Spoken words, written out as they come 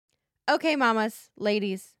Okay, mamas,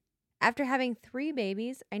 ladies. After having 3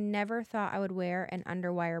 babies, I never thought I would wear an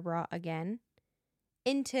underwire bra again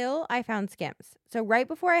until I found Skims. So right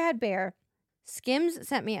before I had Bear, Skims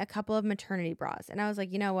sent me a couple of maternity bras. And I was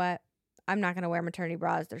like, you know what? I'm not going to wear maternity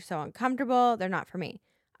bras. They're so uncomfortable. They're not for me.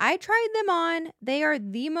 I tried them on. They are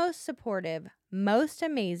the most supportive, most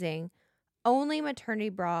amazing, only maternity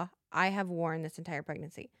bra I have worn this entire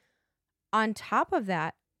pregnancy. On top of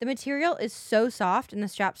that, the material is so soft and the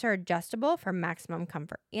straps are adjustable for maximum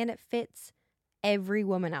comfort. And it fits every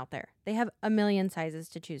woman out there. They have a million sizes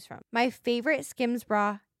to choose from. My favorite Skims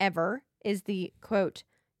bra ever is the, quote,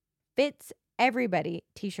 fits everybody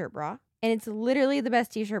t-shirt bra. And it's literally the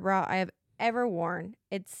best t-shirt bra I have ever worn.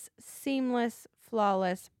 It's seamless,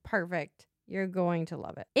 flawless, perfect. You're going to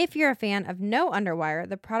love it. If you're a fan of no underwire,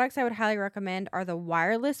 the products I would highly recommend are the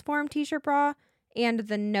wireless form t-shirt bra and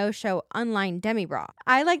the no-show unlined demi bra.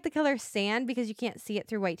 I like the color sand because you can't see it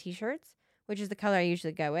through white t-shirts, which is the color I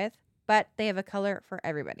usually go with, but they have a color for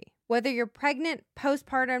everybody. Whether you're pregnant,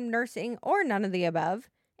 postpartum, nursing, or none of the above,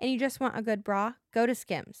 and you just want a good bra, go to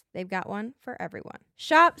Skims. They've got one for everyone.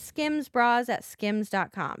 Shop Skims bras at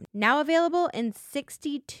skims.com. Now available in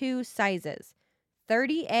 62 sizes,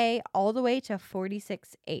 30A all the way to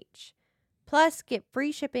 46H. Plus, get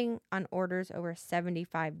free shipping on orders over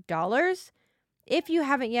 $75. If you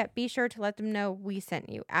haven't yet, be sure to let them know we sent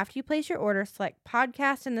you. After you place your order, select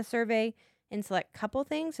podcast in the survey and select couple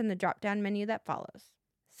things in the drop-down menu that follows.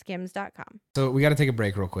 Skims.com. So we got to take a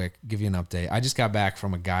break real quick, give you an update. I just got back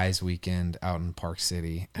from a guys weekend out in Park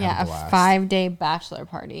City. Yeah, a 5-day bachelor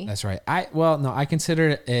party. That's right. I consider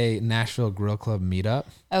it a Nashville Grill Club meetup.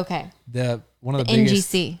 Okay. One of the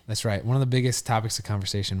biggest, NGC. That's right. One of the biggest topics of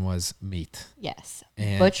conversation was meat. Yes.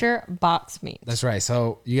 And Butcher Box meat. That's right.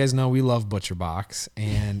 So you guys know we love Butcher Box,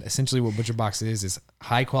 and essentially what Butcher Box is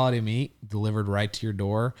high quality meat delivered right to your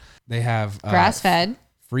door. They have grass fed,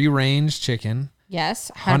 free range chicken.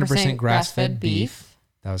 Yes. 100% grass fed beef.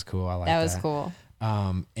 That was cool. I like that. That was cool.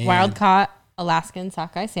 Wild caught Alaskan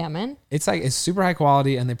sockeye salmon. It's super high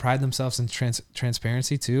quality, and they pride themselves in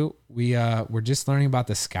transparency too. We're just learning about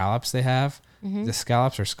the scallops they have. Mm-hmm. The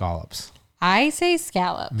scallops or scallops? I say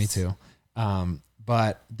scallops. Me too.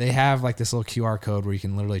 But they have like this little QR code where you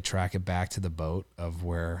can literally track it back to the boat of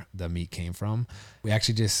where the meat came from. We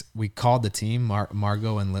called the team,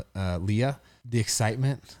 Margot and Leah. The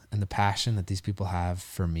excitement and the passion that these people have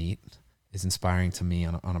for meat is inspiring to me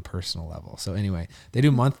on a personal level. So anyway, they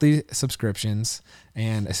do monthly subscriptions,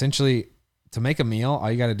 and essentially to make a meal,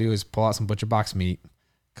 all you got to do is pull out some Butcher Box meat,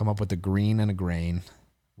 come up with a green and a grain.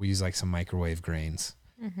 We use like some microwave grains,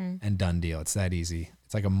 and done deal. It's that easy.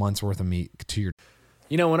 It's like a month's worth of meat to your...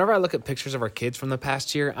 You know, whenever I look at pictures of our kids from the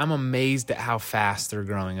past year, I'm amazed at how fast they're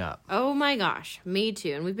growing up. Oh my gosh, me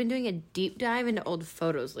too. And we've been doing a deep dive into old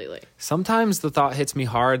photos lately. Sometimes the thought hits me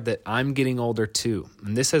hard that I'm getting older too.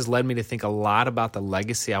 And this has led me to think a lot about the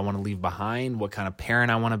legacy I want to leave behind, what kind of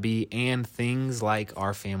parent I want to be, and things like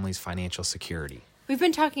our family's financial security. We've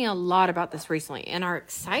been talking a lot about this recently and are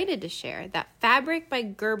excited to share that Fabric by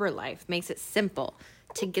Gerber Life makes it simple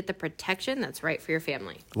to get the protection that's right for your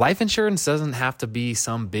family. Life insurance doesn't have to be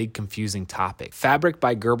some big confusing topic. Fabric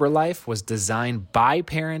by Gerber Life was designed by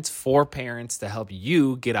parents for parents to help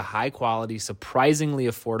you get a high quality, surprisingly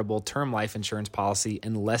affordable term life insurance policy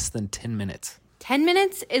in less than 10 minutes. 10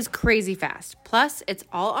 minutes is crazy fast. Plus, it's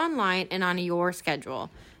all online and on your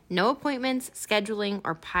schedule. No appointments, scheduling,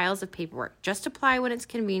 or piles of paperwork. Just apply when it's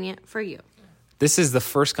convenient for you. This is the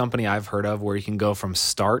first company I've heard of where you can go from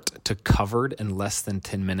start to covered in less than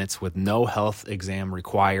 10 minutes with no health exam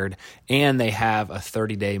required, and they have a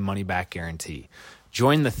 30-day money-back guarantee.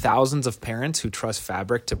 Join the thousands of parents who trust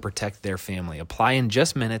Fabric to protect their family. Apply in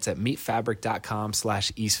just minutes at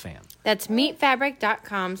meetfabric.com/EastFam. That's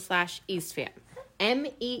meetfabric.com/EastFam.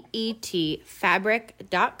 MEET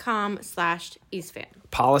fabric.com/EastFam.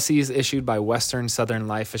 Policies issued by Western Southern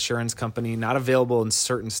Life Assurance Company, not available in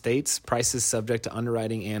certain states. Prices subject to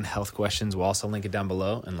underwriting and health questions. We'll also link it down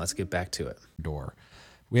below, and let's get back to it.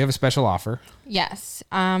 We have a special offer. Yes.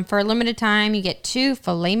 For a limited time, you get 2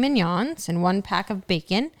 filet mignons and 1 pack of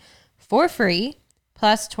bacon for free,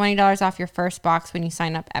 plus $20 off your first box when you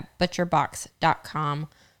sign up at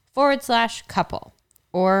butcherbox.com/couple.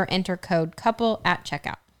 Or enter code COUPLE at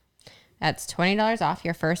checkout. That's $20 off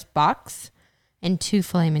your first box and 2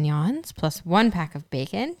 filet mignons plus 1 pack of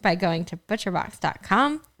bacon by going to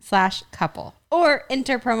butcherbox.com/couple or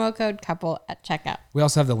enter promo code COUPLE at checkout. We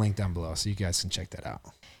also have the link down below so you guys can check that out.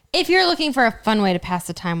 If you're looking for a fun way to pass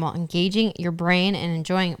the time while engaging your brain and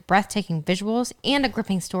enjoying breathtaking visuals and a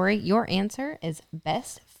gripping story, your answer is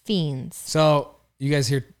Best Fiends. So You guys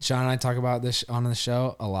hear Sean and I talk about this on the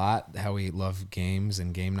show a lot, how we love games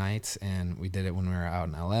and game nights, and we did it when we were out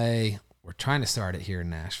in LA. We're trying to start it here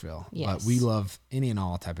in Nashville, but we love any and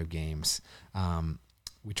all type of games.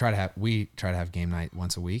 We try to have game night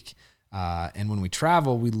once a week. And when we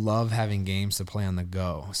travel, we love having games to play on the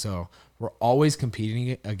go. So we're always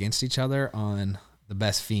competing against each other on the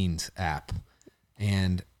Best Fiends app.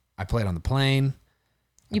 And I played on the plane.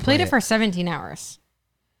 You played it for 17 hours.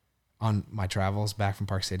 On my travels back from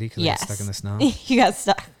Park City because I got stuck in the snow. You got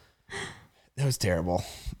stuck. That was terrible.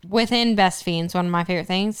 Within Best Fiends, one of my favorite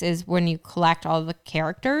things is when you collect all the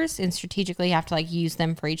characters and strategically you have to like use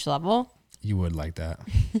them for each level. You would like that.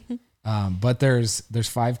 But there's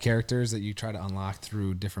 5 characters that you try to unlock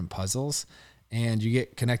through different puzzles, and you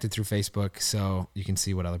get connected through Facebook so you can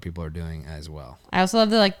see what other people are doing as well. I also love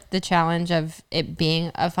the challenge of it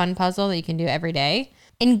being a fun puzzle that you can do every day.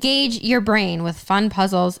 Engage your brain with fun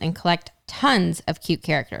puzzles and collect tons of cute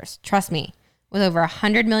characters. Trust me, with over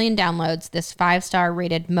 100 million downloads, this 5-star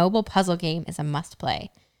rated mobile puzzle game is a must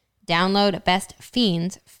play. Download Best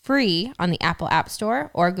Fiends free on the Apple App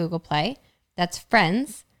Store or Google Play. That's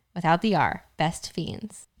Friends without the R. Best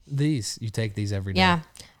Fiends. You take these every day. Yeah.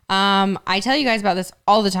 I tell you guys about this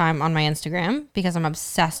all the time on my Instagram because I'm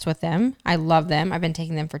obsessed with them. I love them. I've been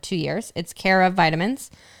taking them for 2 years. It's Care of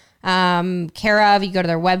Vitamins. Care of, you go to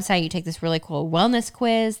their website, you take this really cool wellness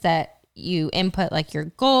quiz that you input like your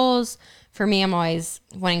goals. For me, I'm always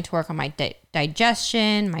wanting to work on my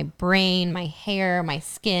digestion, my brain, my hair, my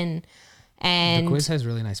skin. And the quiz has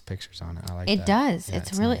really nice pictures on it. I like it. That. Does. Yeah,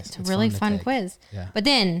 it's really, nice. it's a really fun quiz. Yeah. But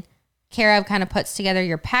then Care of kind of puts together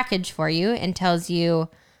your package for you and tells you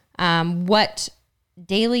what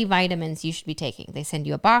daily vitamins you should be taking. They send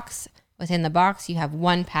you a box. Within the box, you have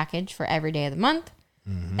one package for every day of the month.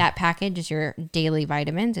 Mm-hmm. That package is your daily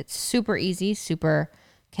vitamins. It's super easy, super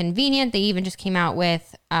convenient. They even just came out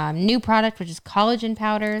with new product, which is collagen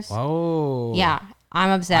powders. Whoa. Yeah, I'm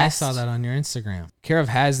obsessed. I saw that on your Instagram. Care of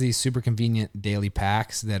has these super convenient daily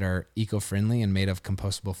packs that are eco-friendly and made of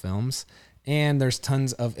compostable films. And there's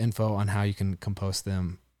tons of info on how you can compost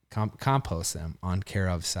them on Care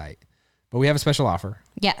of site. But we have a special offer.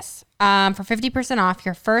 Yes. For 50% off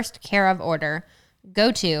your first Care of order,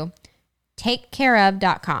 go to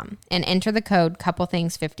takecareof.com and enter the code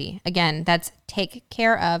couplethings50. Again, that's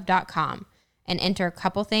takecareof.com and enter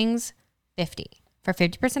couplethings50 for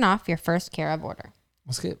 50% off your first Care of order.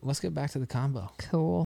 Let's get back to the combo. Cool.